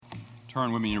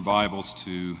Turn with me in your Bibles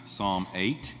to Psalm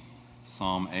 8.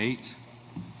 Psalm 8.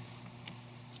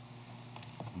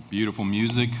 Beautiful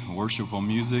music, worshipful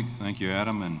music. Thank you,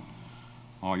 Adam, and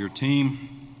all your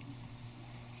team.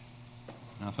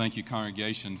 And I thank you,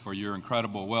 congregation, for your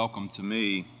incredible welcome to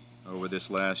me over this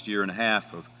last year and a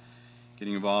half of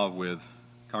getting involved with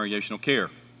congregational care.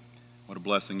 What a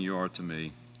blessing you are to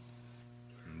me.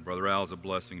 And Brother Al's a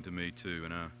blessing to me, too.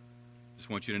 And I just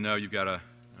want you to know you've got an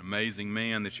amazing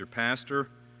man that's your pastor,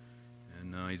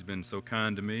 and he's been so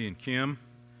kind to me and Kim,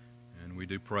 and we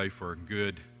do pray for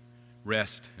good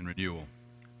rest and renewal.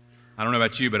 I don't know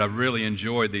about you, but I've really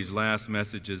enjoyed these last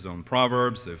messages on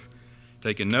Proverbs. I've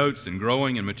taken notes and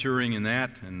growing and maturing in that,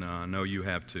 and I know you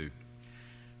have too.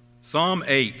 Psalm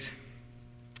 8,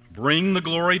 bring the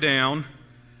glory down,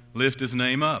 lift his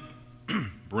name up.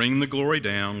 Bring the glory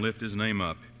down, lift his name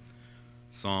up.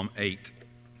 Psalm 8,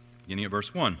 beginning at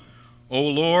verse 1. O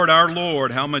Lord, our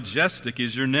Lord, how majestic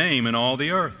is your name in all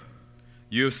the earth.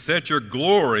 You have set your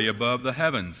glory above the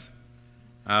heavens.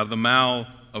 Out of the mouth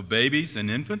of babies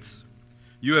and infants,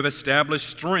 you have established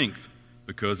strength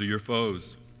because of your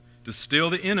foes, to still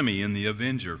the enemy and the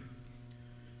avenger.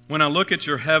 When I look at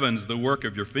your heavens, the work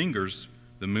of your fingers,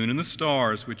 the moon and the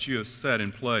stars which you have set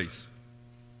in place.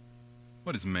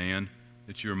 What is man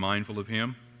that you are mindful of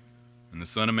him, and the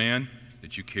Son of Man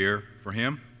that you care for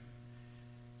him?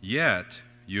 Yet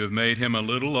you have made him a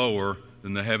little lower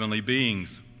than the heavenly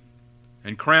beings,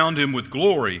 and crowned him with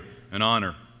glory and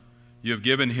honor. You have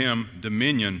given him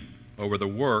dominion over the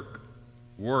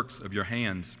works of your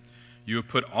hands. You have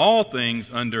put all things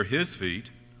under his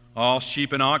feet, all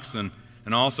sheep and oxen,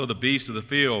 and also the beasts of the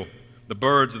field, the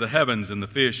birds of the heavens and the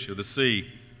fish of the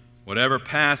sea, whatever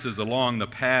passes along the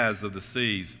paths of the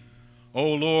seas. O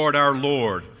Lord, our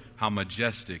Lord, how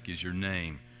majestic is your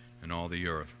name in all the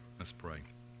earth. Let's pray.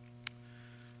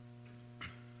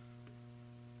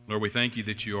 Lord, we thank you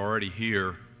that you're already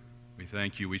here. We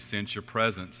thank you, we sense your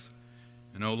presence.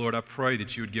 And oh Lord, I pray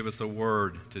that you would give us a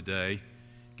word today.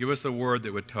 Give us a word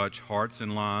that would touch hearts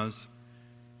and lives,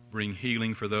 bring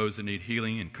healing for those that need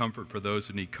healing, and comfort for those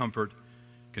who need comfort,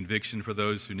 conviction for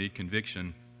those who need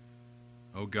conviction.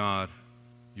 Oh God,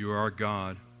 you are our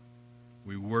God.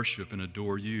 We worship and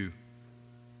adore you.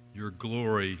 Your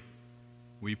glory,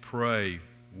 we pray,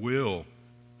 will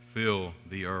fill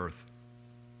the earth.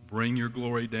 Bring your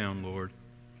glory down, Lord.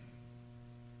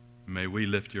 May we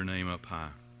lift your name up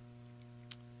high.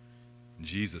 In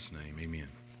Jesus' name, amen.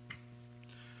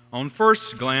 On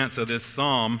first glance of this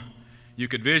psalm, you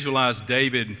could visualize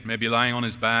David maybe lying on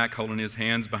his back, holding his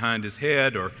hands behind his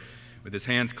head, or with his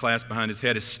hands clasped behind his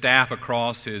head, his staff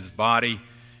across his body,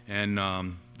 and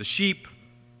the sheep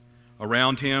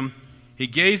around him. He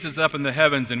gazes up in the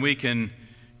heavens, and we can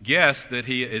guess that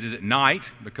it is at night,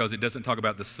 because it doesn't talk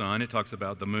about the sun, it talks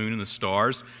about the moon and the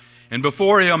stars. And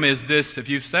before him is this, if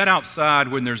you've sat outside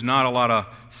when there's not a lot of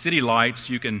city lights,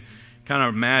 you can kind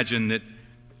of imagine that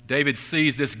David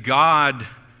sees this God's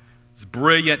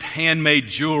brilliant handmade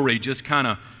jewelry just kind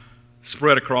of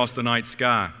spread across the night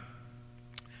sky.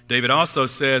 David also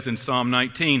says in Psalm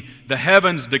 19, the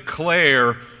heavens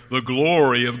declare the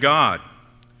glory of God.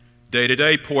 Day to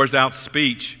day pours out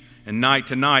speech, and night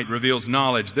to night reveals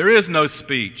knowledge. There is no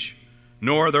speech,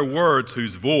 nor are there words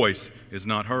whose voice is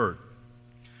not heard.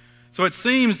 So it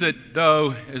seems that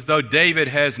as though David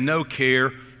has no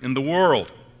care in the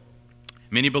world.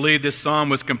 Many believe this psalm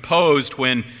was composed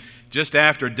when, just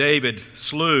after David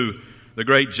slew the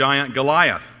great giant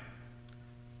Goliath.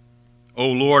 O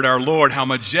Lord, our Lord, how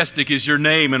majestic is your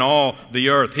name in all the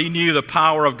earth. He knew the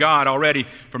power of God already,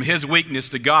 from his weakness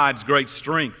to God's great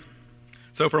strength.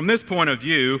 So from this point of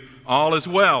view, all is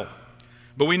well.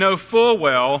 But we know full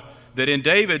well that in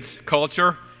David's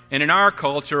culture and in our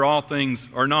culture, all things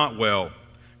are not well.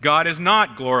 God is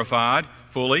not glorified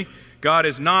fully.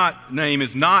 God's name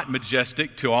is not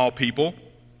majestic to all people.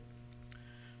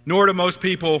 Nor do most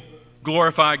people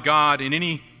glorify God in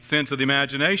any sense of the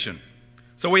imagination.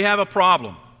 So we have a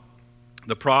problem.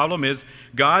 The problem is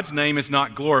God's name is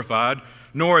not glorified,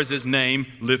 nor is his name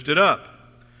lifted up.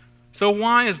 So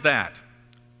why is that?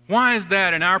 Why is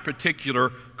that in our particular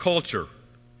culture?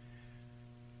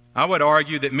 I would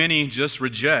argue that many just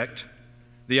reject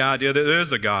the idea that there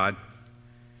is a God.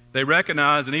 They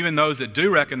recognize, and even those that do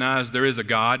recognize there is a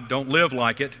God, don't live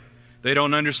like it. They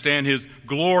don't understand his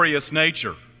glorious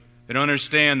nature. They don't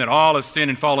understand that all have sinned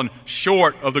and fallen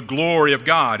short of the glory of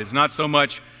God. It's not so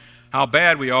much how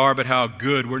bad we are, but how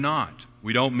good we're not.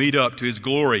 We don't meet up to his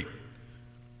glory.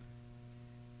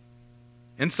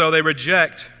 And so they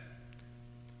reject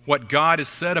what God has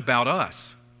said about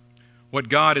us, what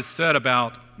God has said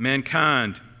about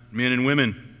mankind, men and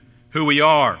women, who we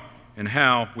are, and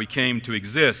how we came to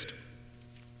exist.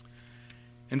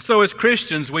 And so as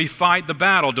Christians, we fight the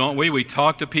battle, don't we? We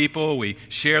talk to people, we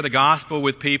share the gospel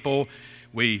with people,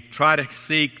 we try to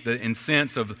seek the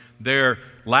sense of their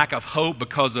lack of hope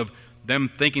because of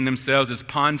them thinking themselves as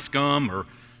pond scum or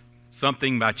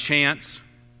something by chance.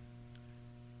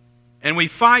 And we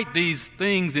fight these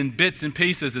things in bits and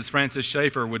pieces, as Francis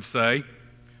Schaeffer would say.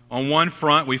 On one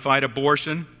front, we fight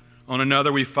abortion. On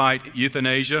another, we fight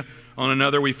euthanasia. On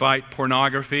another, we fight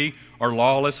pornography or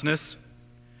lawlessness.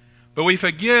 But we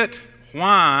forget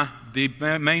why the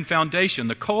main foundation,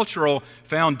 the cultural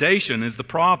foundation, is the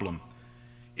problem.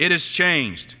 It has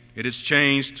changed. It has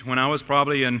changed when I was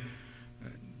probably in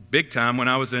big time, when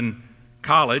I was in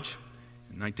college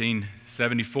in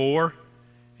 1974.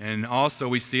 And also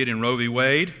we see it in Roe v.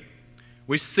 Wade.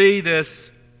 We see this,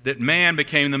 that man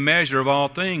became the measure of all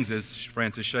things, as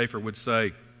Francis Schaeffer would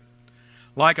say.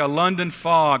 Like a London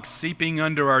fog seeping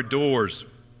under our doors,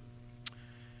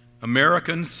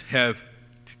 Americans have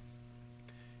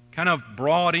kind of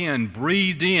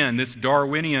breathed in this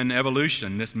Darwinian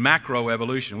evolution, this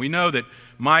macroevolution. We know that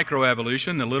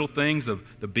microevolution, the little things of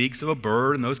the beaks of a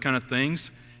bird and those kind of things,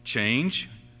 change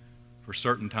for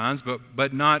certain times,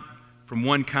 but not from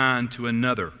one kind to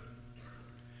another.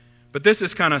 But this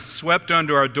is kind of swept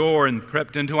under our door and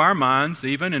crept into our minds,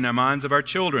 even in the minds of our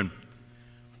children.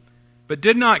 But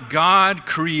did not God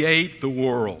create the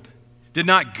world? Did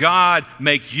not God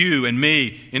make you and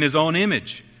me in His own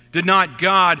image? Did not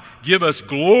God give us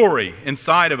glory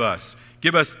inside of us,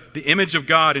 give us the image of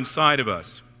God inside of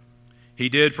us? He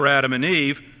did for Adam and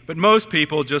Eve, but most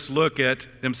people just look at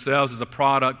themselves as a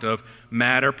product of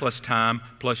matter plus time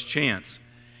plus chance.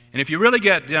 And if you really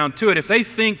get down to it, if they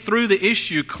think through the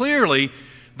issue clearly,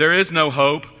 there is no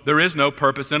hope, there is no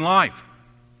purpose in life.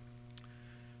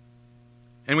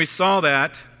 And we saw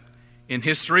that in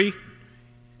history,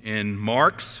 in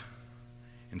Marx,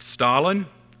 in Stalin,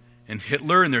 and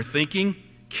Hitler and their thinking,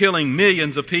 killing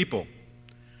millions of people.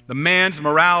 The man's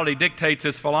morality dictates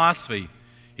his philosophy.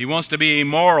 He wants to be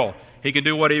immoral. He can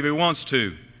do whatever he wants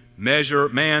to.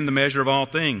 Man, the measure of all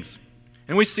things.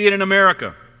 And we see it in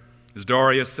America. As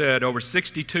Daria said, over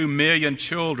 62 million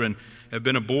children have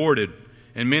been aborted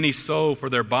and many sold for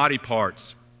their body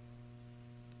parts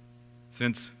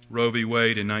since Roe v.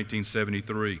 Wade in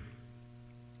 1973.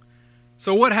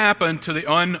 So what happened to the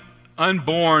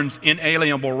unborn's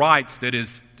inalienable rights that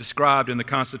is described in the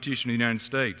Constitution of the United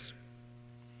States?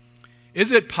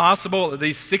 Is it possible that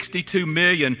these 62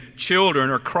 million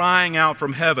children are crying out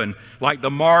from heaven like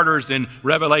the martyrs in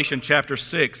Revelation chapter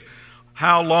 6?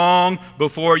 How long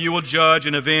before you will judge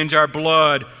and avenge our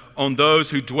blood on those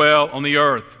who dwell on the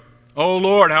earth? Oh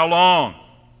Lord, how long?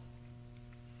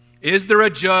 Is there a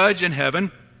judge in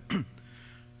heaven?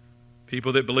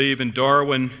 People that believe in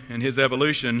Darwin and his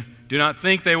evolution do not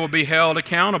think they will be held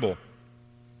accountable.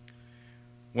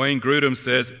 Wayne Grudem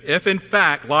says, if in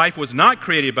fact life was not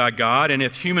created by God, and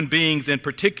if human beings in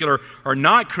particular are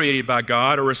not created by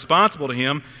God or responsible to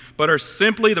Him, but are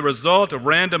simply the result of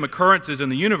random occurrences in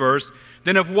the universe,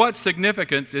 then of what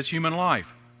significance is human life?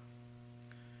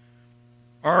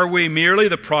 Are we merely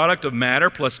the product of matter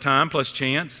plus time plus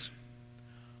chance?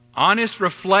 Honest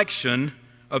reflection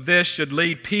of this should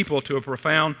lead people to a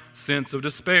profound sense of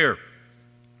despair.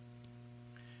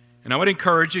 And I would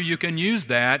encourage you can use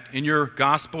that in your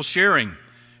gospel sharing.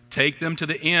 Take them to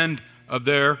the end of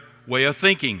their way of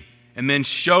thinking and then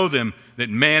show them that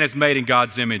man is made in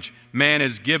God's image. Man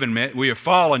is given. We are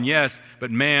fallen, yes, but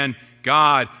man,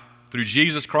 God, through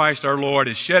Jesus Christ our Lord,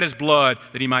 has shed His blood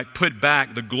that He might put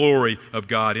back the glory of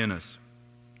God in us.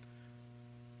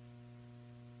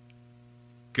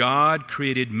 God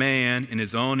created man in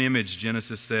His own image,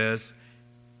 Genesis says.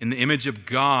 In the image of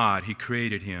God, He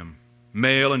created him.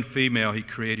 Male and female, He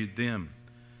created them.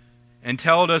 And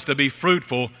told us to be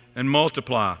fruitful and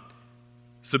multiply.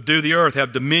 Subdue the earth,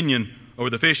 have dominion over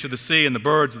the fish of the sea and the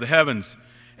birds of the heavens,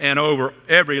 and over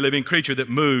every living creature that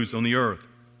moves on the earth.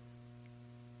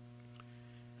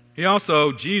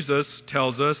 Jesus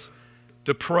tells us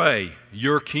to pray,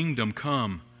 your kingdom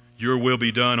come, your will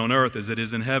be done on earth as it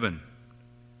is in heaven.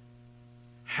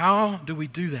 How do we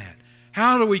do that?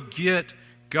 How do we get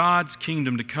God's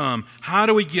kingdom to come? How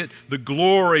do we get the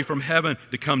glory from heaven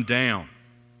to come down?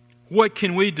 What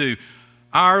can we do?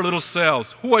 Our little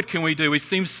selves, what can we do? We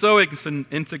seem so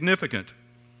insignificant.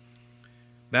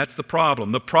 That's the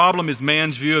problem. The problem is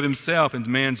man's view of himself and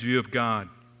man's view of God.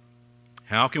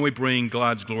 How can we bring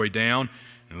God's glory down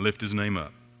and lift His name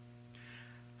up?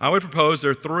 I would propose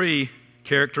there are three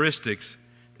characteristics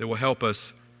that will help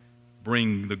us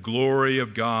bring the glory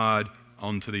of God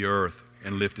onto the earth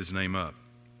and lift His name up.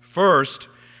 First,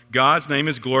 God's name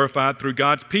is glorified through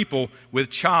God's people with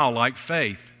childlike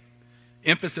faith.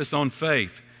 Emphasis on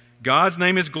faith. God's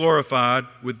name is glorified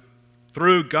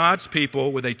through God's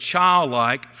people with a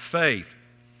childlike faith.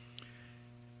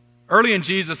 Early in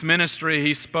Jesus' ministry,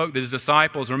 he spoke to his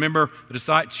disciples. Remember,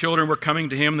 the children were coming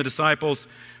to him. The disciples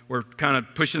were kind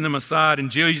of pushing them aside. And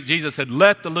Jesus said,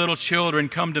 "Let the little children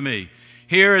come to me."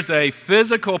 Here is a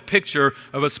physical picture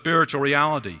of a spiritual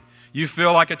reality. You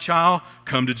feel like a child?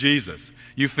 Come to Jesus.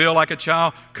 You feel like a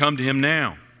child? Come to him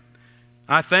now.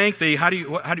 I thank thee.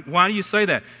 Why do you say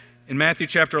that? In Matthew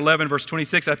chapter 11, verse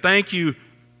 26, I thank you,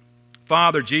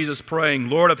 Father, Jesus praying,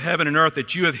 Lord of heaven and earth,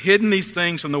 that you have hidden these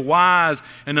things from the wise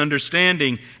and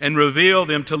understanding and revealed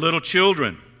them to little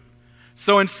children.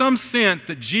 So in some sense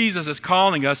that Jesus is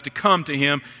calling us to come to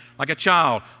him like a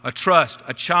child, a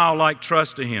childlike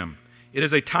trust to him. It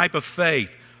is a type of faith,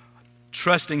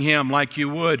 trusting him like you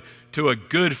would to a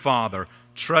good father,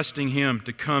 trusting him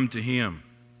to come to him.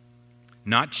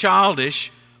 Not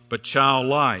childish, but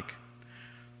childlike.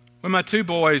 When my two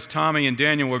boys, Tommy and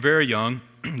Daniel, were very young,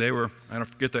 they were, I don't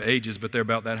forget their ages, but they're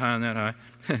about that high and that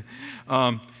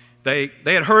high.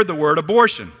 They had heard the word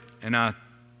abortion, and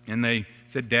they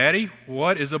said, "Daddy,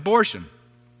 what is abortion?"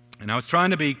 And I was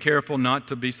trying to be careful not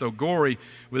to be so gory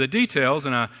with the details,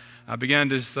 and I began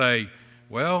to say,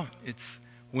 well, it's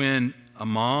when a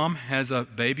mom has a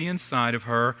baby inside of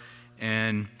her,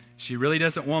 and she really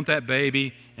doesn't want that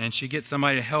baby, and she gets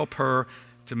somebody to help her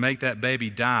to make that baby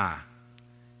die.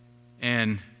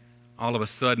 And all of a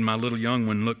sudden, my little young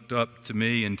one looked up to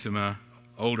me and to my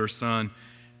older son,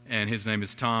 and his name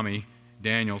is Tommy.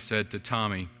 Daniel said to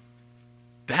Tommy,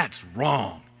 "That's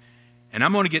wrong. And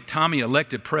I'm going to get Tommy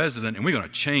elected president, and we're going to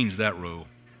change that rule."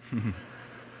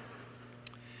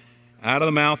 Out of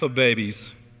the mouth of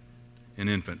babies and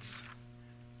infants,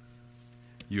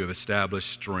 you have established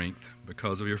strength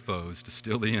because of your foes to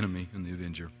still the enemy and the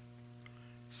avenger.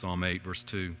 Psalm 8, verse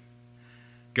 2.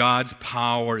 God's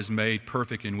power is made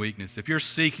perfect in weakness. If you're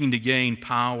seeking to gain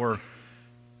power,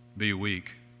 be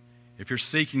weak. If you're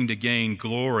seeking to gain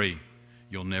glory,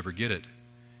 you'll never get it.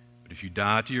 But if you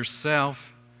die to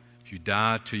yourself, if you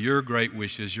die to your great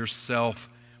wishes, your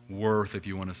self-worth, if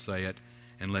you want to say it,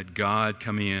 and let God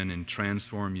come in and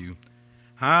transform you.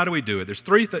 How do we do it? There's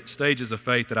three stages of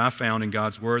faith that I found in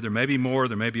God's Word. There may be more.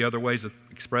 There may be other ways of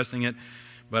expressing it.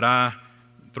 But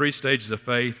three stages of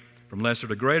faith from lesser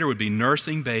to greater would be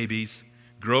nursing babies,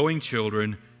 growing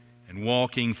children, and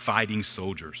walking, fighting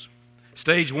soldiers.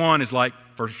 Stage one is like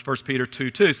 1 Peter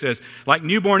 2:2 says, like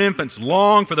newborn infants,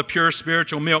 long for the pure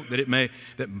spiritual milk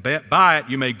that by it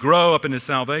you may grow up into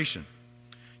salvation.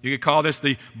 You could call this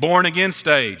the born-again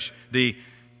stage, the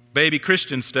baby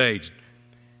Christian stage.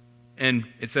 And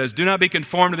it says, do not be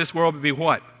conformed to this world, but be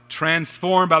what?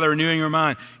 Transformed by the renewing of your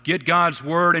mind. Get God's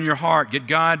Word in your heart. Get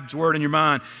God's Word in your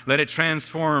mind. Let it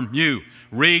transform you.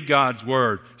 Read God's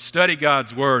Word. Study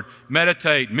God's Word.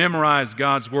 Meditate. Memorize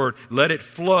God's Word. Let it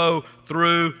flow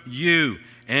through you.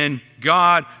 And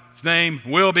God's name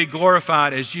will be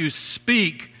glorified as you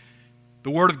speak the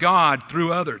Word of God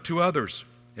to others,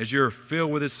 as you're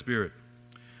filled with His Spirit.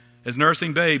 As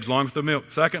nursing babes, long for the milk.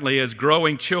 Secondly, as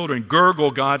growing children,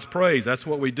 gurgle God's praise. That's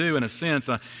what we do in a sense.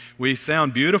 We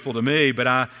sound beautiful to me, but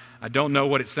I don't know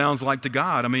what it sounds like to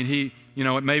God. I mean,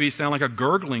 it maybe sound like a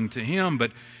gurgling to Him,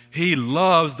 but He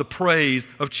loves the praise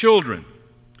of children.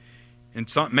 In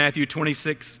Matthew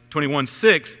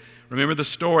 21:6, remember the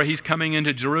story. He's coming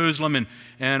into Jerusalem,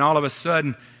 and all of a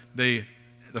sudden, the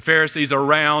Pharisees are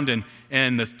around,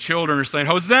 and the children are saying,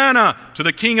 Hosanna to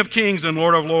the King of Kings and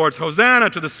Lord of Lords. Hosanna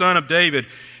to the Son of David.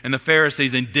 And the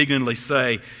Pharisees indignantly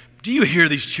say, do you hear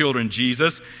these children,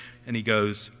 Jesus? And He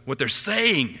goes, what they're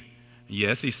saying.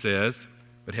 Yes, He says,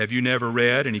 but have you never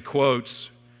read? And He quotes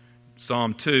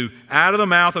Psalm 2, out of the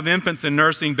mouth of infants and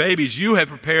nursing babies, you have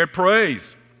prepared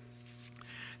praise.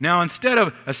 Now, instead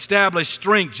of established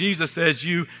strength, Jesus says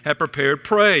you have prepared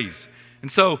praise. And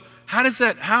so,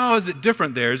 how is it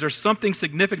different there? Is there something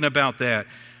significant about that?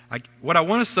 What I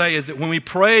want to say is that when we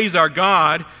praise our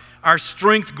God, our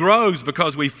strength grows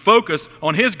because we focus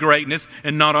on His greatness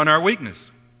and not on our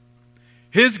weakness.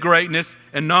 His greatness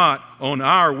and not on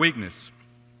our weakness.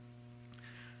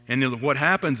 And what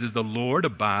happens is the Lord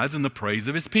abides in the praise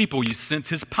of His people. You sense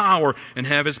His power and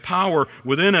have His power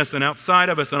within us and outside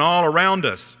of us and all around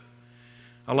us.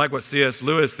 I like what C.S.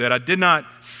 Lewis said. I did not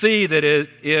see that it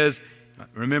is...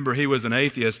 Remember, he was an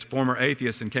atheist, former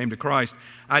atheist, and came to Christ.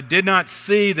 I did not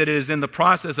see that it is in the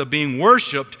process of being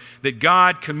worshiped that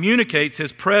God communicates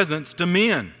His presence to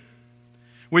men.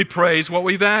 We praise what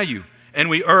we value, and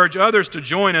we urge others to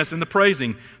join us in the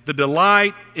praising. The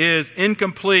delight is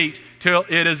incomplete till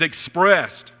it is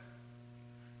expressed.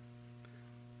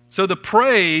 So the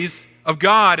praise of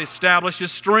God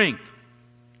establishes strength.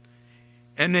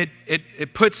 And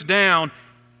it puts down,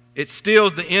 it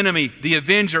steals the enemy, the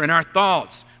avenger in our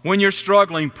thoughts. When you're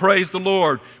struggling, praise the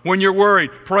Lord. When you're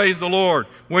worried, praise the Lord.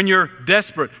 When you're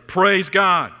desperate, praise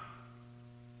God.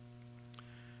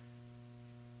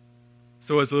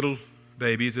 So as little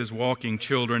babies, as walking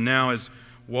children, now as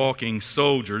walking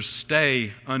soldiers,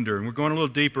 stay under. And we're going a little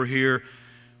deeper here.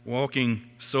 Walking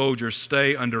soldiers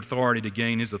stay under authority to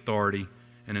gain His authority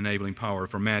and enabling power,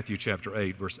 from Matthew chapter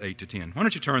 8, verse 8 to 10. Why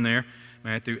don't you turn there?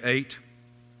 Matthew 8,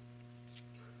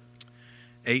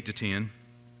 8 to 10.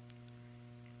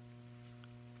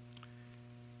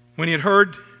 When he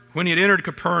had entered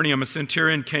Capernaum, a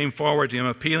centurion came forward to him,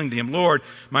 appealing to him, "Lord,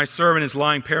 my servant is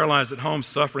lying paralyzed at home,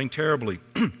 suffering terribly."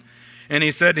 And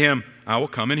he said to him, "I will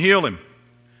come and heal him."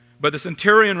 But the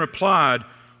centurion replied,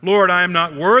 "Lord, I am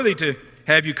not worthy to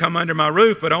have you come under my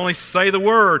roof, but only say the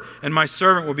word, and my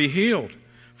servant will be healed.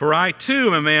 For I too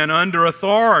am a man under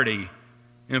authority,"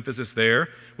 emphasis there,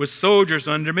 "with soldiers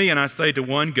under me, and I say to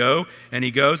one, 'Go,' and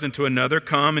he goes, and to another,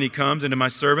 'Come,' and he comes, and to my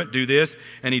servant, 'Do this,'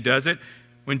 and he does it."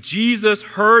 When Jesus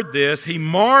heard this, he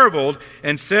marveled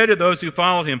and said to those who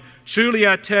followed him, "Truly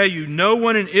I tell you, no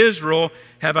one in Israel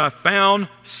have I found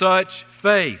such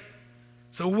faith."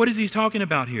 So what is he talking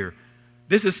about here?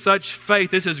 This is such faith.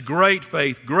 This is great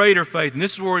faith, greater faith, and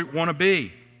this is where we want to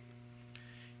be.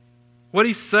 What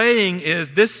he's saying is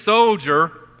this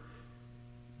soldier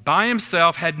by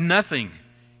himself had nothing.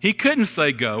 He couldn't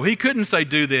say go. He couldn't say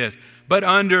do this. But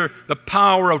under the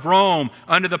power of Rome,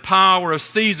 under the power of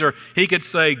Caesar, he could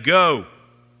say go.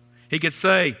 He could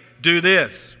say do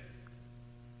this.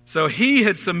 So he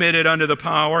had submitted under the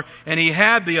power, and he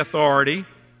had the authority.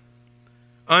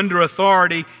 Under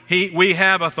authority, we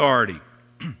have authority.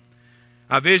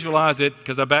 I visualize it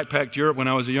because I backpacked Europe when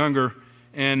I was younger,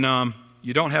 and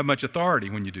you don't have much authority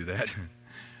when you do that.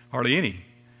 Hardly any.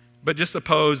 But just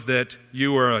suppose that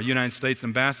you were a United States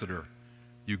ambassador.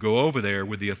 You go over there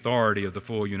with the authority of the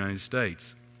full United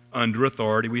States. Under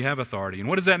authority, we have authority. And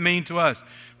what does that mean to us?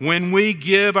 When we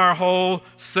give our whole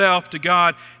self to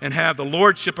God and have the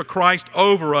lordship of Christ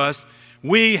over us,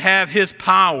 we have His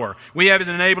power. We have His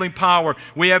enabling power.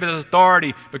 We have His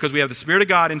authority because we have the Spirit of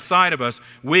God inside of us.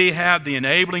 We have the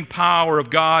enabling power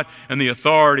of God and the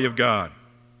authority of God.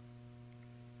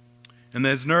 And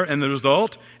the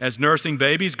result, as nursing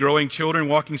babies, growing children,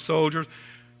 walking soldiers,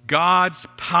 God's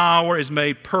power is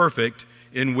made perfect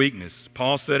in weakness.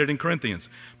 Paul said it in Corinthians.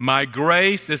 "My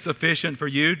grace is sufficient for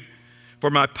you, for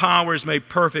my power is made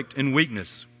perfect in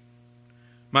weakness."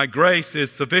 My grace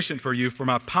is sufficient for you, for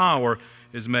my power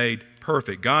is made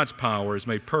perfect. God's power is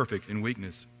made perfect in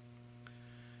weakness.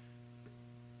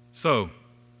 So,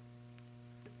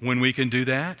 when we can do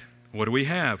that, what do we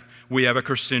have? We have a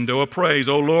crescendo of praise.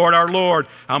 "O Lord, our Lord,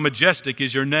 how majestic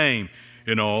is your name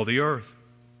in all the earth."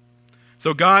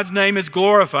 So God's name is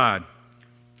glorified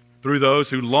through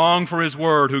those who long for His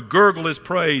word, who gurgle His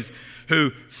praise,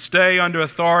 who stay under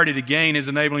authority to gain His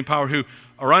enabling power, who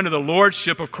are under the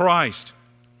lordship of Christ.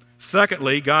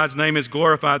 Secondly, God's name is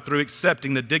glorified through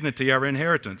accepting the dignity of our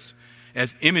inheritance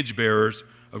as image bearers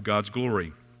of God's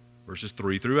glory. Verses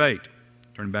 3 through 8.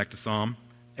 Turn back to Psalm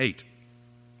 8.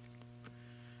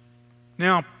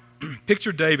 Now,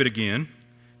 picture David again,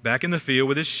 back in the field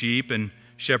with his sheep and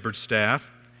shepherd's staff,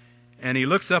 and he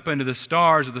looks up into the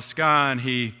stars of the sky and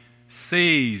he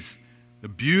sees the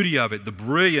beauty of it, the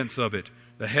brilliance of it,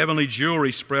 the heavenly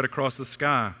jewelry spread across the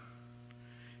sky.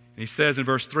 And he says in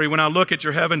verse 3, "When I look at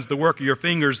your heavens, the work of your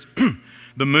fingers,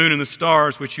 the moon and the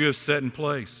stars which you have set in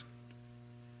place."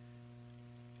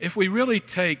 If we really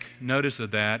take notice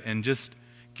of that and just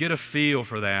get a feel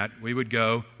for that, we would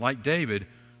go, like David,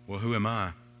 well, who am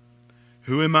I?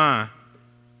 Who am I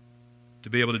to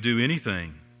be able to do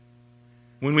anything?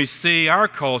 When we see our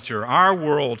culture, our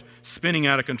world spinning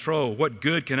out of control, what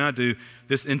good can I do,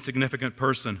 this insignificant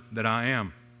person that I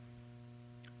am?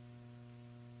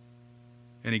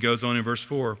 And he goes on in verse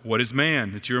 4, "What is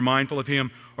man that you are mindful of him,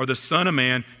 or the son of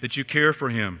man that you care for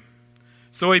him?"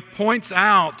 So he points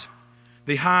out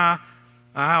how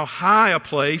high a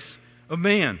place of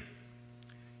man.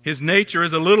 His nature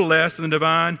is a little less than the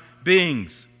divine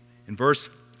beings. In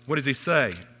what does he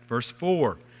say? Verse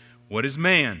 4, "What is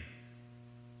man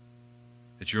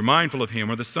that you're mindful of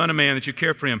him, or the son of man that you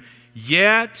care for him?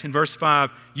 Yet," in verse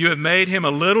 5, "you have made him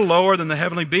a little lower than the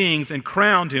heavenly beings and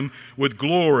crowned him with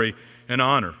glory and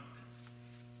honor."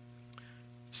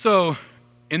 So,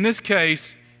 in this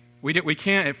case, we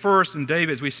can't, at first in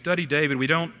David, as we study David, we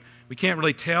can't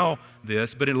really tell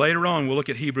this, but later on, we'll look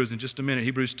at Hebrews in just a minute,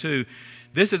 Hebrews 2.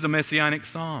 This is a messianic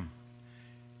psalm.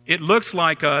 It looks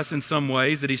like us in some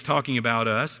ways that he's talking about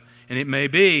us, And it may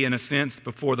be, in a sense,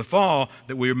 before the fall,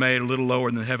 that we were made a little lower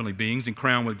than the heavenly beings and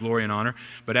crowned with glory and honor.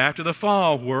 But after the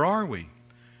fall, where are we?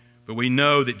 But we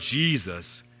know that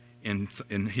Jesus, in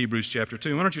Hebrews chapter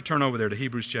 2. Why don't you turn over there to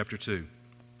Hebrews chapter 2?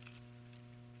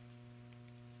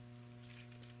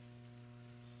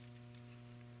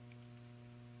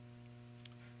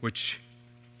 Which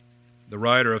the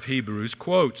writer of Hebrews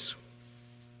quotes.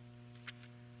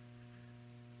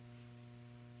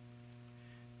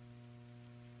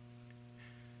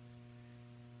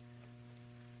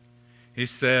 He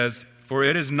says, "For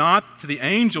it is not to the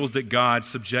angels that God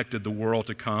subjected the world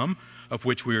to come, of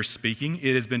which we are speaking.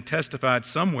 It has been testified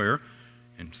somewhere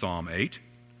in Psalm 8,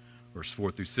 verse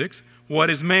 4 through 6. What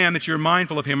is man that you're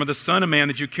mindful of him, or the son of man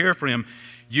that you care for him?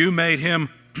 You made him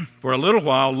for a little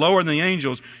while lower than the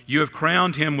angels. You have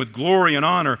crowned him with glory and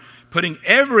honor, putting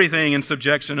everything in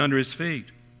subjection under his feet.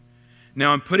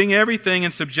 Now, in putting everything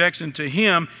in subjection to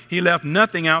him, he left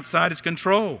nothing outside his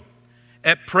control.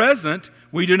 At present,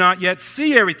 we do not yet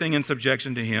see everything in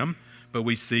subjection to him, but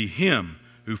we see him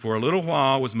who for a little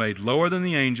while was made lower than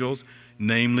the angels,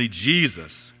 namely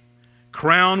Jesus,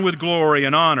 crowned with glory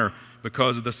and honor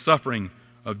because of the suffering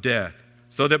of death,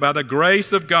 so that by the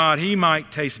grace of God he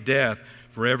might taste death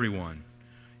for everyone."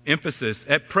 Emphasis,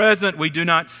 at present we do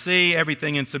not see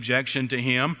everything in subjection to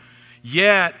him,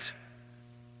 yet,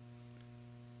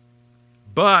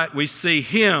 but we see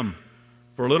him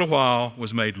for a little while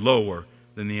was made lower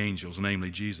than the angels, namely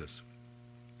Jesus.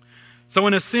 So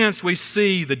in a sense, we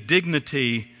see the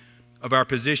dignity of our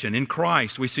position. In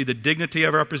Christ, we see the dignity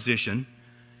of our position,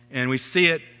 and we see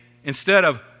it instead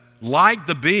of like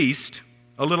the beast,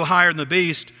 a little higher than the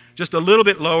beast, just a little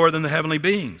bit lower than the heavenly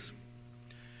beings.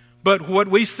 But what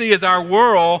we see is our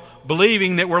world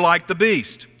believing that we're like the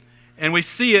beast. And we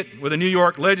see it with the New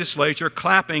York legislature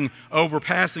clapping over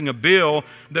passing a bill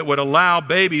that would allow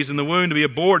babies in the womb to be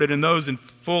aborted and those in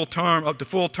full term, up to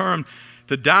full term,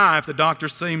 to die if the doctor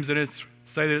seems that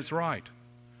say that it's right.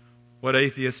 What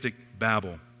atheistic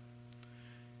babble.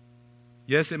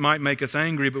 Yes, it might make us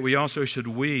angry, but we also should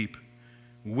weep.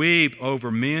 Weep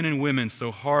over men and women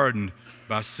so hardened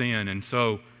by sin and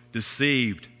so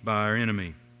deceived by our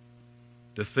enemy.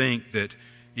 To think that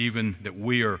even that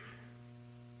we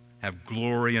have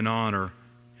glory and honor,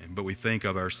 but we think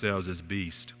of ourselves as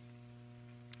beast.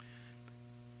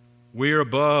 We're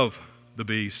above the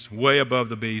beast, way above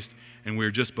the beast, and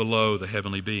we're just below the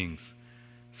heavenly beings.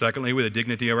 Secondly, with the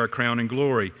dignity of our crown and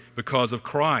glory, because of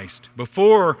Christ.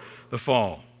 Before the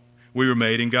fall, we were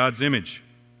made in God's image,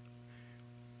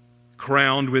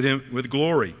 crowned with Him with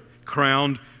glory,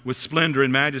 crowned with splendor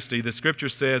and majesty. The Scripture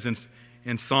says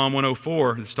in Psalm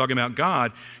 104, it's talking about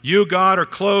God, "You, God, are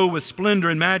clothed with splendor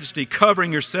and majesty,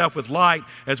 covering yourself with light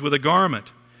as with a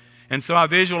garment." And so I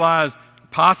visualize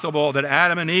possible that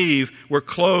Adam and Eve were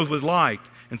clothed with light.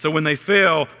 And so when they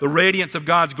fell, the radiance of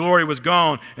God's glory was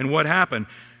gone. And what happened?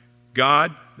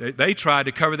 They tried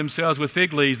to cover themselves with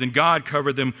fig leaves, and God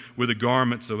covered them with the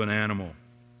garments of an animal.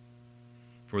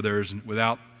 For there is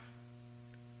without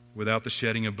the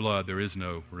shedding of blood, there is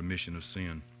no remission of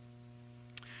sin.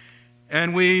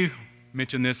 And we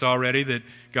mentioned this already, that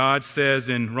God says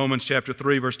in Romans chapter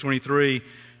 3, verse 23,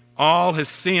 all has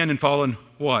sinned and fallen,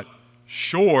 what?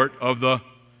 Short of the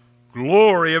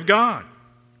glory of God.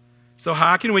 So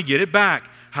how can we get it back?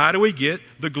 How do we get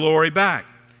the glory back?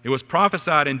 It was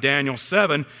prophesied in Daniel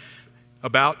 7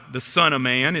 about the Son of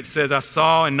Man. It says, "I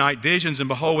saw in night visions, and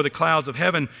behold, with the clouds of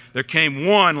heaven there came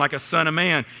one like a Son of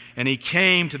Man. And he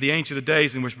came to the Ancient of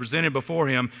Days and was presented before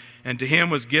him, and to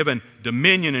him was given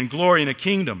dominion and glory and a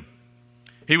kingdom."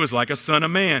 He was like a Son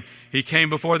of Man. He came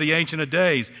before the Ancient of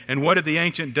Days. And what did the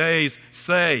Ancient Days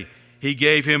say? He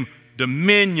gave him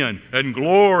dominion and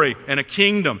glory and a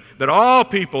kingdom, that all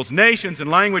peoples, nations,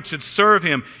 and language should serve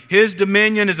him. His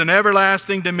dominion is an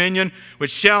everlasting dominion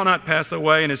which shall not pass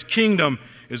away, and his kingdom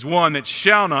is one that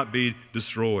shall not be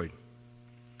destroyed.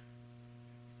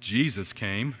 Jesus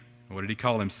came. What did he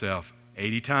call himself?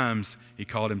 80 times he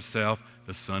called himself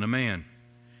the Son of Man.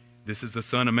 This is the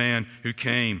Son of Man who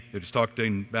came, that is talked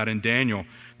about in Daniel,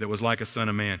 that was like a Son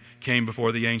of Man, came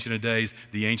before the Ancient of Days.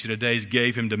 The Ancient of Days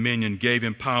gave him dominion, gave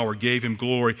him power, gave him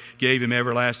glory, gave him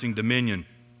everlasting dominion.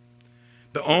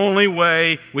 The only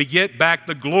way we get back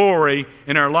the glory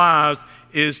in our lives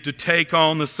is to take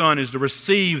on the Son, is to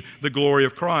receive the glory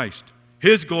of Christ,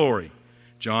 His glory.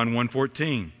 John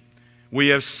 1:14. We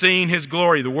have seen His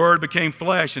glory. The Word became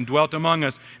flesh and dwelt among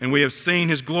us, and we have seen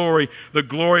His glory. The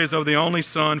glory is of the only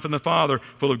Son from the Father,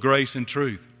 full of grace and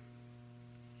truth.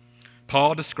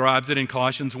 Paul describes it in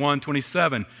Colossians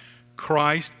 1:27.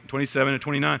 Christ, 27 and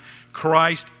 29.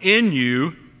 Christ in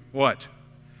you, what?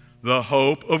 The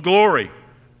hope of glory.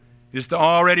 It's the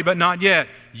already but not yet.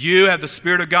 You have the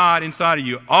Spirit of God inside of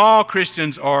you. All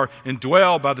Christians are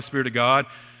indwelled by the Spirit of God,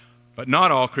 but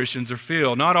not all Christians are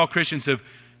filled. Not all Christians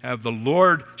have the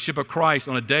lordship of Christ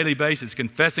on a daily basis,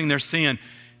 confessing their sin,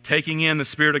 taking in the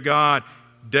Spirit of God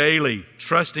daily,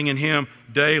 trusting in Him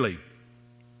daily.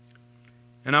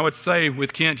 And I would say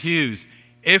with Kent Hughes,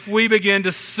 if we begin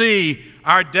to see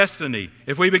our destiny,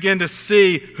 if we begin to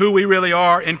see who we really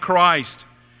are in Christ,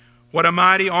 what a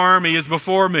mighty army is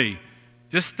before me.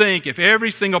 Just think, if every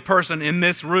single person in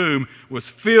this room was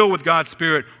filled with God's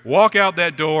Spirit, walk out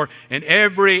that door, and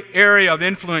every area of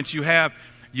influence you have,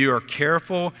 you are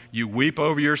careful, you weep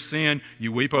over your sin,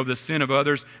 you weep over the sin of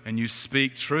others, and you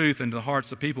speak truth into the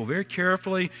hearts of people very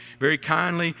carefully, very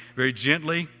kindly, very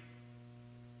gently.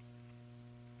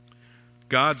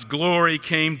 God's glory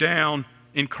came down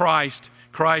in Christ.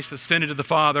 Christ ascended to the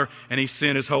Father, and He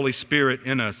sent His Holy Spirit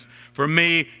in us. For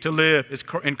me to live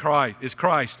in Christ is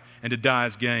Christ, and to die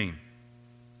is gain.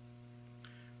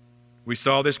 We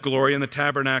saw this glory in the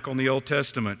tabernacle in the Old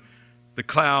Testament. The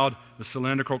cloud, the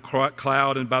cylindrical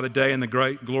cloud, and by the day, and the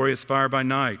great glorious fire by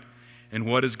night. And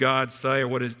what does God say, or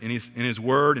what is in His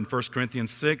Word in 1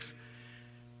 Corinthians 6?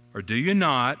 Or do you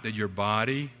not that your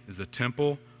body is a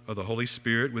temple of the Holy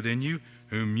Spirit within you,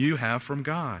 whom you have from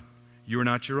God? You are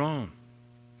not your own.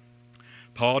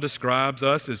 Paul describes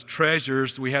us as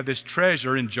treasures. We have this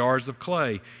treasure in jars of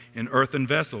clay, in earthen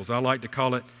vessels. I like to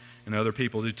call it, and other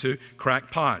people do too,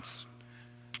 crack pots.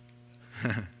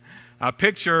 I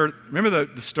picture, remember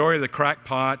the story of the crack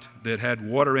pot that had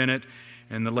water in it,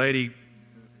 and the lady,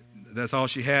 that's all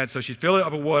she had. So she'd fill it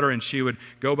up with water, and she would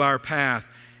go by her path.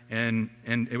 And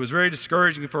it was very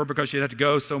discouraging for her because she'd have to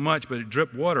go so much, but it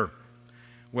dripped water.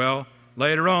 Well,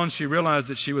 later on, she realized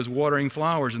that she was watering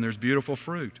flowers, and there's beautiful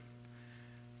fruit.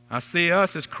 I see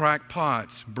us as cracked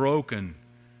pots, broken,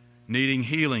 needing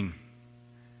healing,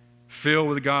 filled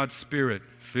with God's Spirit,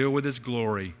 filled with His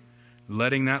glory,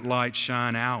 letting that light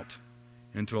shine out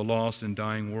into a lost and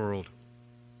dying world.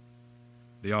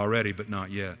 The already but not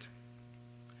yet.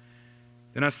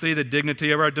 Then I see the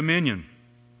dignity of our dominion.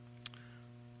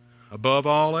 Above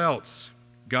all else,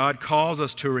 God calls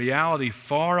us to a reality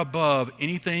far above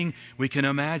anything we can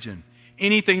imagine.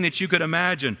 Anything that you could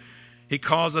imagine. He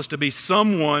calls us to be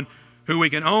someone who we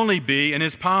can only be in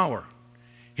His power.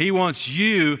 He wants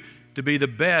you to be the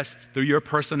best through your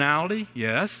personality,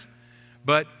 yes,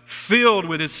 but filled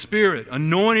with His Spirit,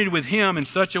 anointed with Him in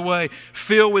such a way,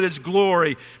 filled with His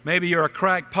glory. Maybe you're a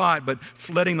cracked pot, but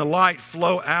letting the light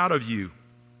flow out of you.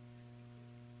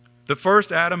 The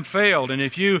first Adam failed, and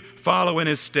if you follow in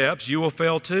his steps, you will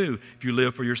fail too if you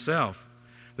live for yourself.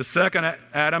 The second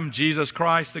Adam, Jesus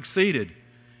Christ, succeeded.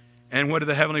 And what did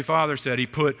the Heavenly Father say? He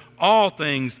put all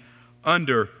things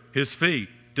under His feet.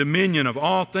 Dominion of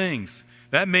all things.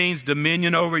 That means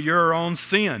dominion over your own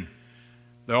sin.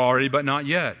 They're already, but not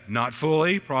yet. Not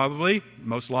fully, probably,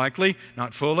 most likely,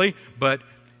 not fully. But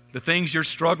the things you're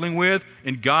struggling with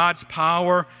in God's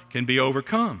power can be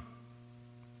overcome.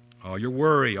 All your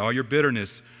worry, all your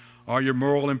bitterness, all your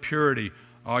moral impurity,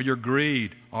 all your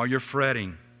greed, all your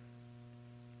fretting.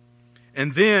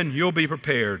 And then you'll be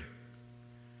prepared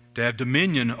to have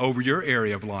dominion over your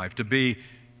area of life, to be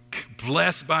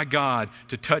blessed by God,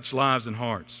 to touch lives and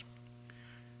hearts.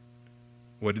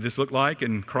 What did this look like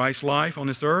in Christ's life on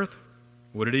this earth?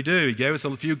 What did He do? He gave us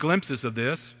a few glimpses of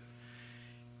this.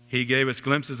 He gave us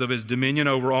glimpses of His dominion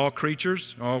over all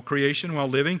creatures, all creation while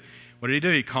living. What did He do?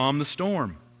 He calmed the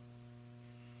storm.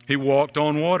 He walked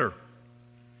on water.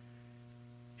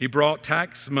 He pulled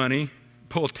tax money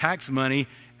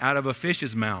out of a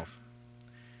fish's mouth.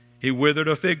 He withered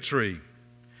a fig tree.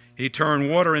 He turned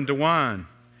water into wine.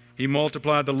 He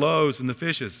multiplied the loaves and the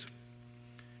fishes.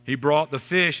 He brought the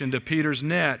fish into Peter's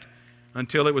net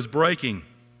until it was breaking.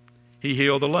 He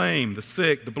healed the lame, the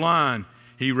sick, the blind.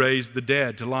 He raised the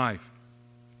dead to life.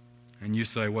 And you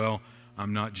say, well,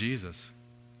 I'm not Jesus.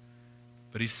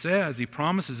 But He says, He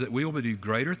promises that we will do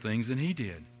greater things than He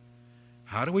did.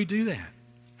 How do we do that?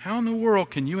 How in the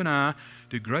world can you and I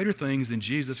do greater things than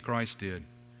Jesus Christ did?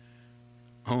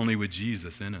 Only with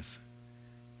Jesus in us.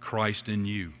 Christ in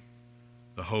you.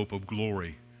 The hope of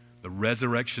glory. The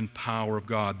resurrection power of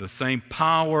God. The same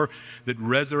power that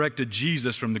resurrected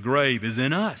Jesus from the grave is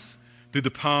in us through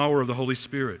the power of the Holy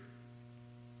Spirit.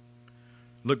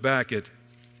 Look back at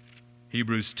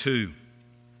Hebrews 2,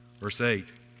 verse 8.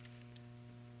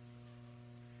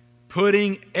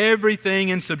 Putting everything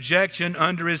in subjection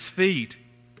under His feet.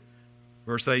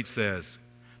 Verse 8 says,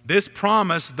 this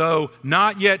promise, though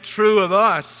not yet true of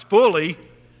us fully,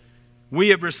 we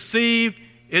have received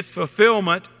its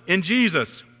fulfillment in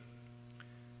Jesus.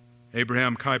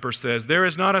 Abraham Kuyper says, "There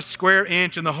is not a square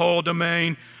inch in the whole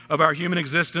domain of our human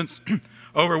existence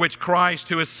over which Christ,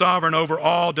 who is sovereign over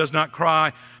all, does not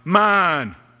cry,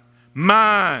 'Mine,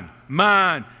 mine,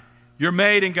 mine.'" You're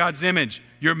made in God's image.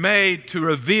 You're made to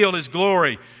reveal His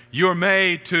glory. You're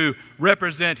made to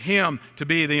represent Him, to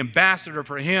be the ambassador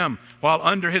for Him. While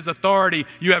under His authority,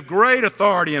 you have great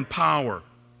authority and power.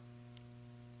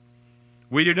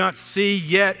 We do not see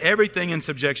yet everything in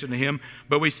subjection to Him,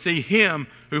 but we see Him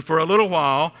who for a little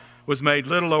while was made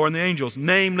little lower than the angels,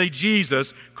 namely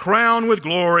Jesus, crowned with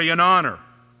glory and honor.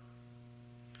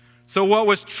 So what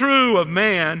was true of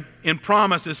man in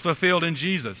promise is fulfilled in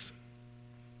Jesus.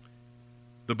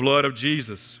 The blood of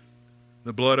Jesus.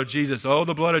 The blood of Jesus. Oh,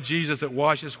 the blood of Jesus that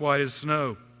washes white as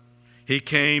snow. He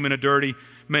came in a dirty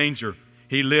manger.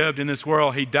 He lived in this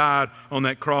world. He died on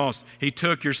that cross. He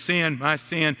took your sin, my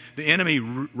sin. The enemy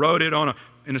wrote it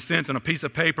in a sense, on a piece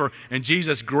of paper, and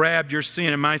Jesus grabbed your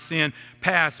sin and my sin,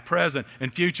 past, present,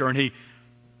 and future, and He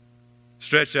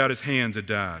stretched out His hands and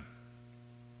died.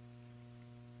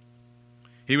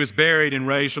 He was buried and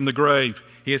raised from the grave.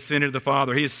 He ascended to the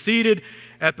Father. He is seated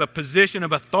at the position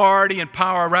of authority and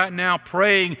power right now,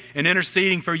 praying and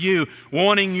interceding for you,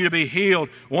 wanting you to be healed,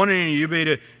 wanting you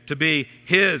to be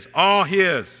His, all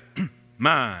His,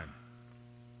 mine.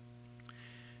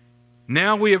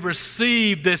 Now we have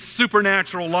received this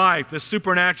supernatural life, this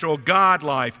supernatural God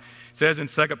life. It says in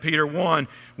 2 Peter 1,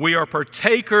 we are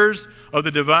partakers of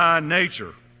the divine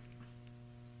nature.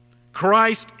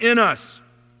 Christ in us.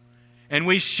 And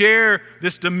we share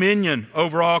this dominion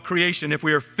over all creation if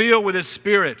we are filled with His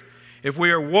Spirit, if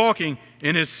we are walking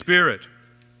in His Spirit.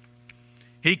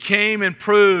 He came and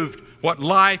proved what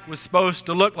life was supposed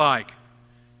to look like.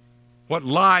 What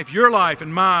life, your life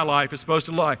and my life, is supposed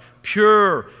to look like.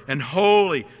 Pure and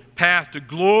holy path to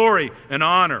glory and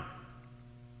honor.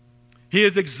 He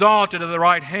is exalted at the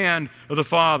right hand of the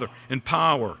Father in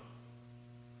power.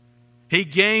 He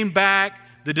gained back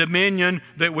the dominion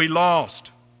that we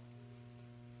lost.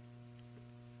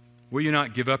 Will you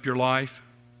not give up your life?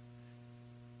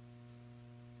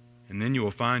 And then you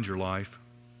will find your life.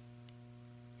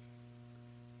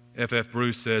 F.F.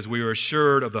 Bruce says, we are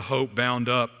assured of the hope bound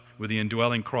up with the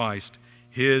indwelling Christ,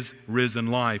 His risen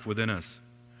life within us,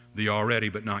 the already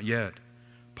but not yet.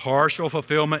 Partial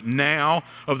fulfillment now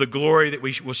of the glory that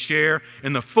we will share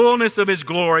in the fullness of His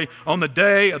glory on the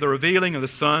day of the revealing of the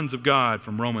sons of God,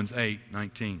 from Romans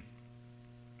 8:19.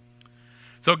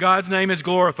 So God's name is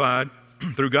glorified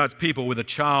through God's people with a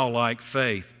childlike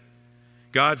faith.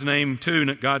 God's name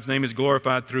is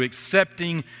glorified through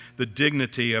accepting the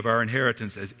dignity of our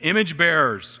inheritance as image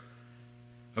bearers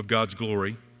of God's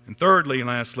glory. And thirdly and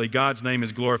lastly, God's name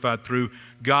is glorified through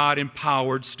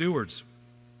God-empowered stewards.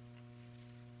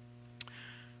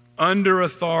 Under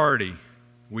authority,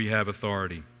 we have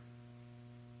authority.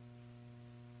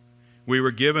 We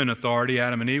were given authority.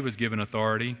 Adam and Eve was given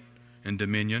authority and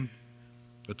dominion,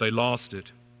 but they lost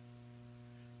it.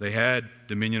 They had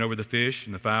dominion over the fish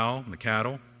and the fowl and the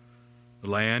cattle, the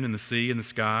land and the sea and the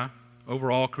sky,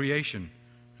 over all creation,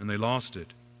 and they lost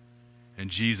it.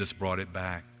 And Jesus brought it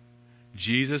back.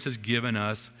 Jesus has given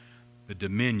us the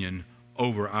dominion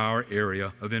over our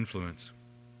area of influence.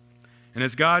 And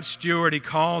as God's steward, He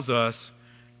calls us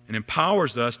and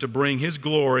empowers us to bring His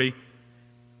glory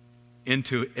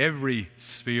into every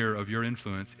sphere of your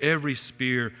influence, every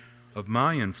sphere of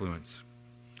my influence.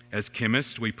 As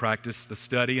chemists, we practice the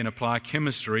study and apply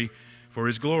chemistry for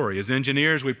His glory. As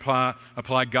engineers, we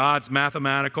apply God's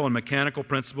mathematical and mechanical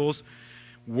principles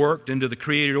worked into the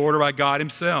created order by God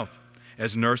Himself.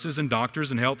 As nurses and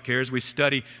doctors and health cares, we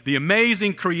study the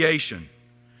amazing creation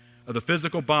of the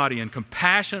physical body and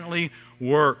compassionately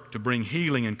work to bring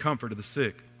healing and comfort to the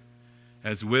sick.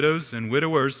 As widows and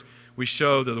widowers, we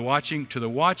show to the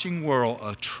watching world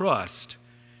a trust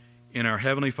in our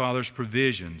Heavenly Father's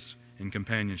provisions and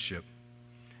companionship.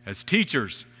 As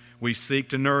teachers, we seek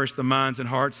to nourish the minds and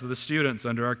hearts of the students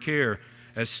under our care.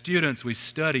 As students, we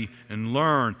study and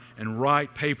learn and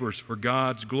write papers for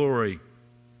God's glory.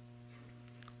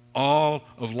 All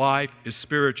of life is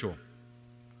spiritual.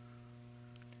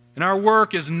 And our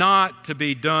work is not to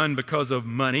be done because of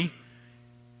money.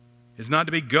 It's not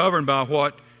to be governed by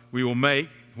what we will make,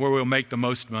 where we'll make the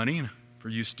most money. For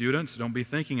you students, don't be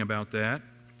thinking about that.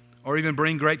 Or even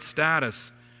bring great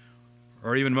status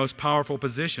or even most powerful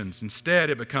positions. Instead,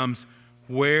 it becomes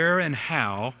where and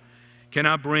how can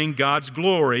I bring God's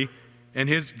glory and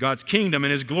God's kingdom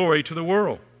and His glory to the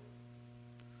world?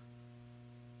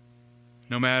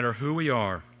 No matter who we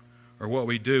are or what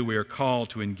we do, we are called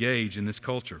to engage in this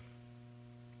culture.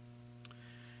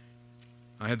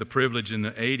 I had the privilege in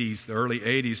the 80s, the early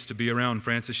 80s, to be around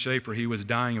Francis Schaeffer. He was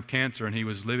dying of cancer, and he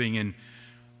was living in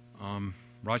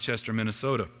Rochester,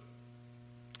 Minnesota.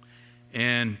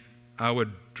 And I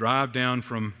would drive down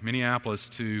from Minneapolis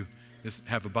to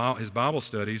have his Bible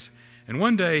studies. And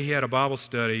one day he had a Bible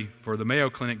study for the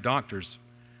Mayo Clinic doctors.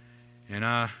 And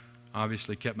I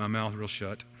obviously kept my mouth real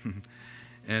shut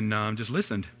and just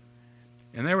listened.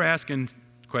 And they were asking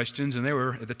questions, and they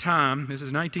were, at the time, this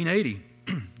is 1980,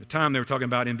 the time they were talking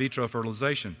about in vitro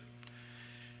fertilization.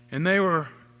 And they were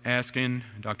asking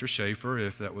Dr. Schaeffer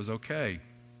if that was okay.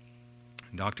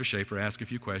 And Dr. Schaeffer asked a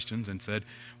few questions and said,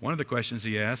 one of the questions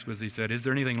he asked was, he said, is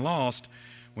there anything lost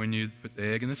when you put the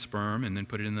egg and the sperm and then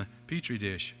put it in the Petri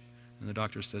dish? And the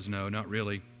doctor says, no, not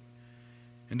really.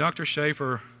 And Dr.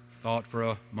 Schaeffer thought for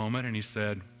a moment, and he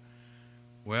said,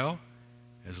 well,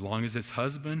 as long as it's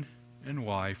husband and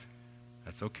wife,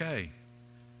 that's okay.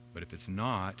 But if it's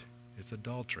not, it's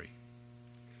adultery.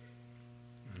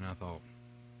 And I thought,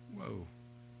 whoa,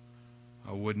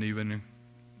 I wouldn't even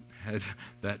have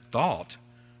that thought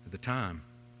at the time.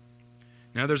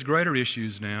 Now, there's greater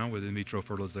issues now with in vitro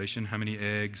fertilization. How many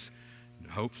eggs?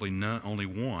 Hopefully none, only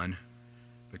one,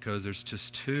 because there's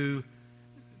just two.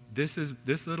 This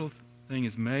little thing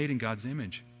is made in God's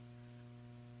image.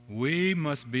 We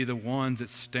must be the ones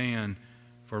that stand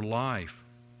for life.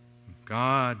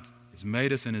 God has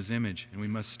made us in His image, and we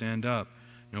must stand up,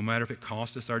 no matter if it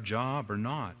costs us our job or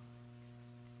not.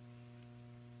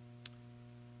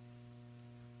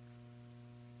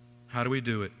 How do we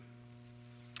do it?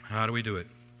 How do we do it?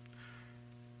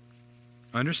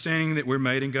 Understanding that we're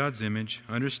made in God's image,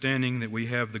 understanding that we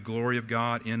have the glory of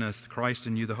God in us, Christ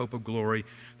in you, the hope of glory,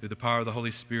 through the power of the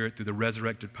Holy Spirit, through the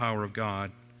resurrected power of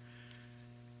God.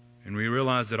 And we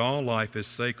realize that all life is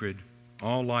sacred,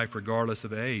 all life regardless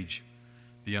of age.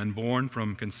 The unborn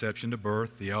from conception to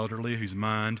birth, the elderly whose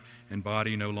mind and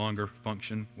body no longer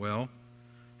function well.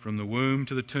 From the womb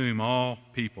to the tomb, all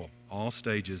people, all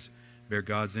stages, bear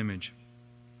God's image.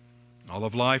 All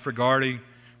of life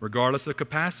regardless of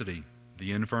capacity,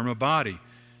 the infirm of body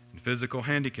and physical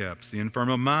handicaps, the infirm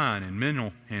of mind and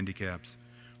mental handicaps,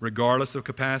 regardless of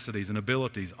capacities and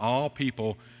abilities, all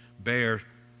people bear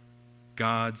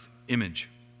God's image.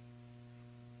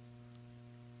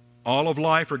 All of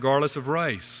life, regardless of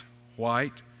race,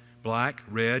 white, black,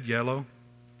 red, yellow,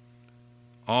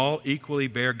 all equally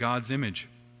bear God's image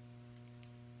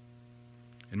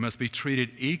and must be treated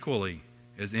equally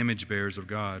as image bearers of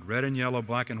God. Red and yellow,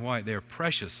 black and white, they are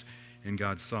precious in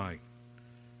God's sight.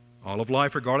 All of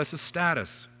life, regardless of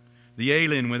status, the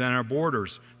alien within our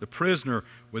borders, the prisoner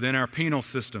within our penal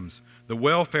systems, the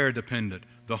welfare dependent,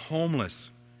 the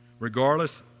homeless,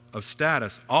 regardless of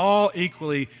status, all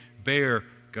equally bear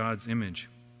God's image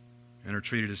and are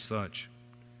treated as such.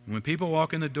 And when people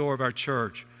walk in the door of our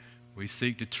church, we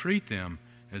seek to treat them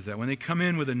as that when they come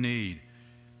in with a need,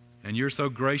 and you're so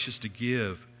gracious to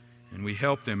give, and we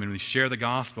help them and we share the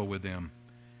gospel with them.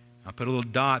 I put a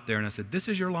little dot there and I said, this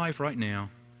is your life right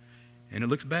now. And it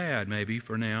looks bad maybe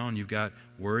for now, and you've got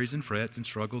worries and frets and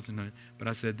struggles. But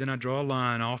I said, then I draw a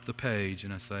line off the page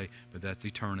and I say, but that's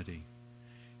eternity.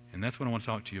 And that's what I want to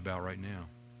talk to you about right now.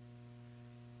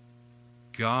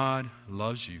 God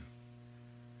loves you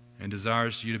and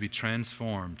desires you to be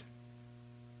transformed.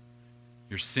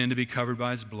 Your sin to be covered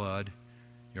by His blood.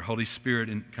 Your Holy Spirit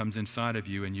comes inside of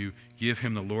you and you give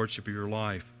Him the lordship of your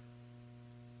life.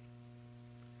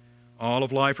 All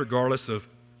of life, regardless of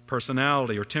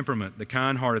personality or temperament, the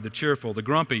kind-hearted, the cheerful, the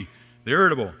grumpy, the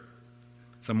irritable.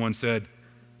 Someone said,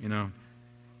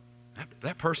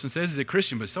 that person says he's a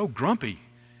Christian, but so grumpy.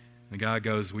 The guy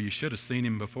goes, well, you should have seen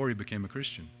him before he became a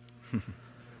Christian.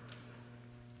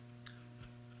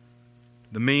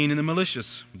 The mean and the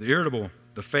malicious, the irritable,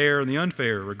 the fair and the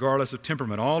unfair, regardless of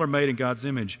temperament, all are made in God's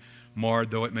image,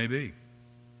 marred though it may be.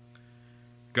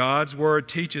 God's Word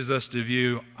teaches us to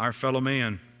view our fellow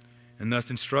man and thus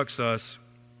instructs us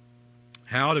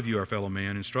how to view our fellow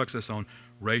man, instructs us on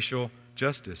racial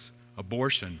justice,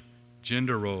 abortion,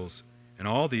 gender roles, and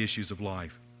all the issues of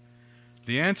life.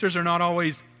 The answers are not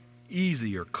always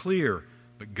easy or clear,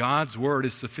 but God's Word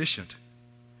is sufficient.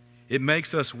 It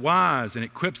makes us wise and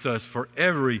equips us for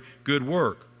every good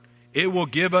work. It will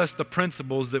give us the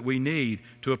principles that we need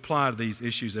to apply to these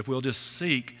issues if we'll just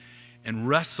seek and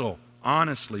wrestle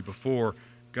honestly before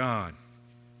God.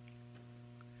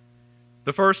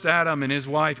 The first Adam and his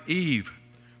wife Eve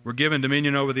were given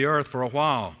dominion over the earth for a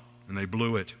while, and they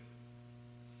blew it.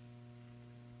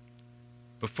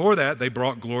 Before that, they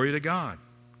brought glory to God,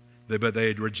 but they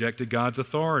had rejected God's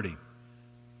authority.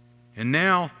 And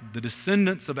now, the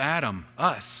descendants of Adam,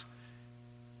 us,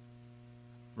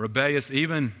 rebellious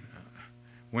even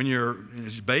when you're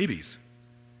babies.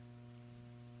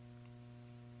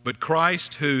 But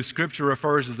Christ, who Scripture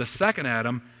refers as the second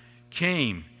Adam,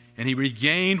 came and he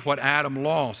regained what Adam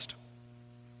lost.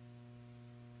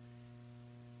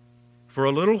 For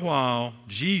a little while,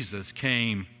 Jesus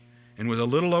came and was a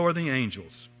little lower than the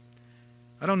angels.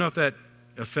 I don't know if that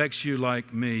affects you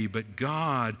like me, but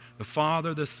God, the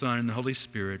Father, the Son, and the Holy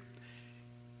Spirit,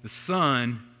 the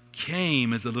Son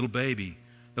came as a little baby.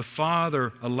 The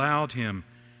Father allowed him,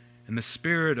 and the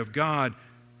Spirit of God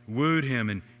wooed him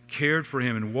and cared for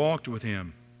him and walked with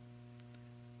him.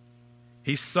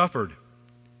 He suffered.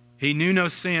 He knew no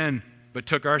sin, but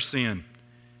took our sin.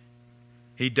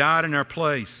 He died in our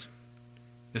place.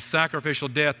 The sacrificial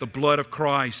death, the blood of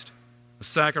Christ, a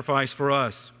sacrifice for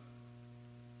us.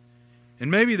 And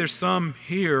maybe there's some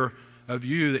here of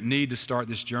you that need to start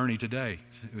this journey today.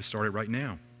 We start it right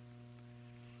now.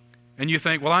 And you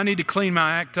think, well, I need to clean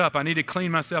my act up. I need to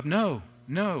clean myself. No.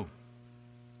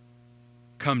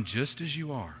 Come just as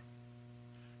you are.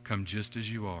 Come just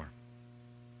as you are.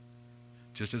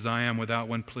 Just as I am without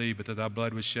one plea, but that thy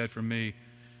blood was shed for me.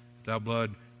 Thy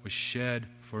blood was shed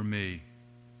for me.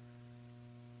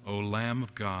 O Lamb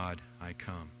of God, I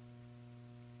come.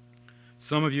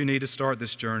 Some of you need to start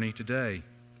this journey today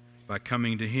by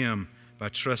coming to Him, by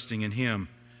trusting in Him,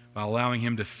 by allowing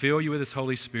Him to fill you with His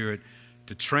Holy Spirit,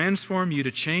 to transform you,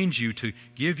 to change you, to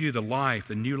give you the life,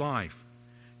 the new life,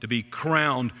 to be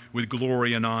crowned with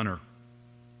glory and honor.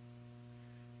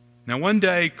 Now, one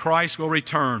day, Christ will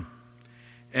return,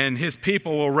 and His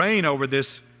people will reign over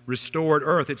this restored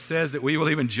earth. It says that we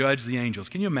will even judge the angels.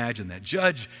 Can you imagine that?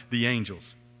 Judge the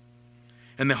angels.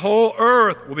 And the whole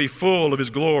earth will be full of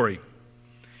His glory.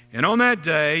 And on that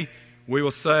day, we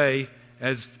will say,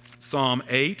 as Psalm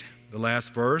 8, the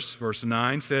last verse, verse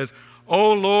 9, says,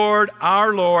 O Lord,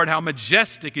 our Lord, how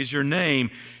majestic is your name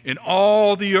in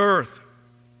all the earth.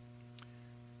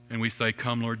 And we say,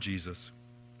 come, Lord Jesus.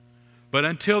 But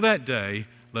until that day,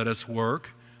 let us work,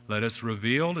 let us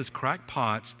reveal as cracked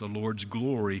pots the Lord's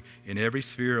glory in every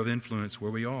sphere of influence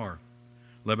where we are.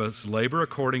 Let us labor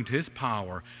according to His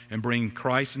power and bring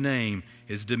Christ's name,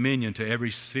 His dominion to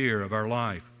every sphere of our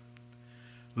life.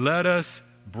 Let us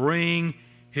bring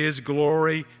His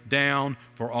glory down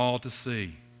for all to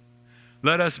see.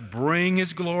 Let us bring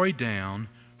His glory down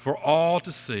for all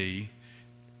to see,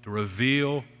 to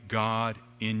reveal God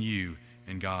in you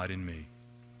and God in me.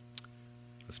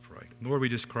 Let's pray. Lord, we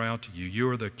just cry out to You. You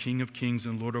are the King of kings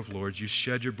and Lord of lords. You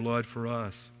shed Your blood for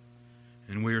us,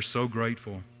 and we are so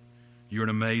grateful. You're an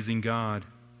amazing God.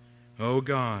 Oh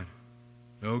God,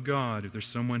 if there's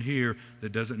someone here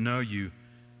that doesn't know You,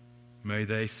 may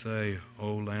they say,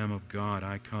 O Lamb of God,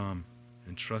 I come,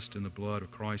 and trust in the blood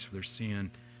of Christ for their sin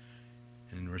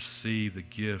and receive the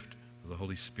gift of the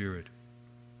Holy Spirit.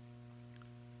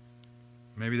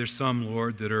 Maybe there's some,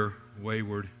 Lord, that are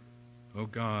wayward. Oh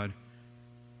God,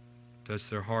 touch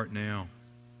their heart now.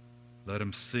 Let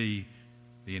them see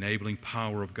the enabling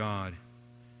power of God.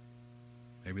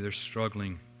 Maybe they're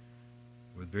struggling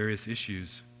with various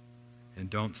issues and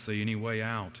don't see any way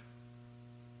out.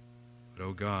 But,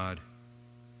 oh God,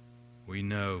 we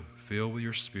know, filled with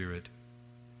Your Spirit,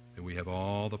 that we have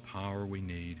all the power we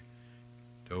need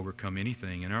to overcome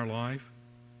anything in our life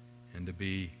and to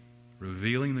be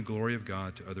revealing the glory of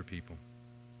God to other people.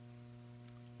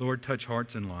 Lord, touch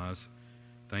hearts and lives.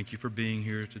 Thank You for being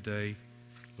here today,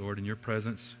 Lord, in Your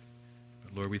presence.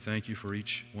 But Lord, we thank You for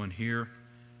each one here.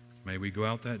 May we go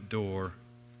out that door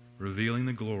revealing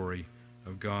the glory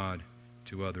of God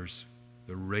to others,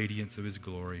 the radiance of His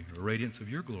glory, the radiance of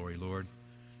Your glory, Lord.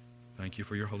 Thank You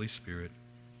for Your Holy Spirit.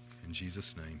 In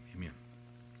Jesus' name, amen.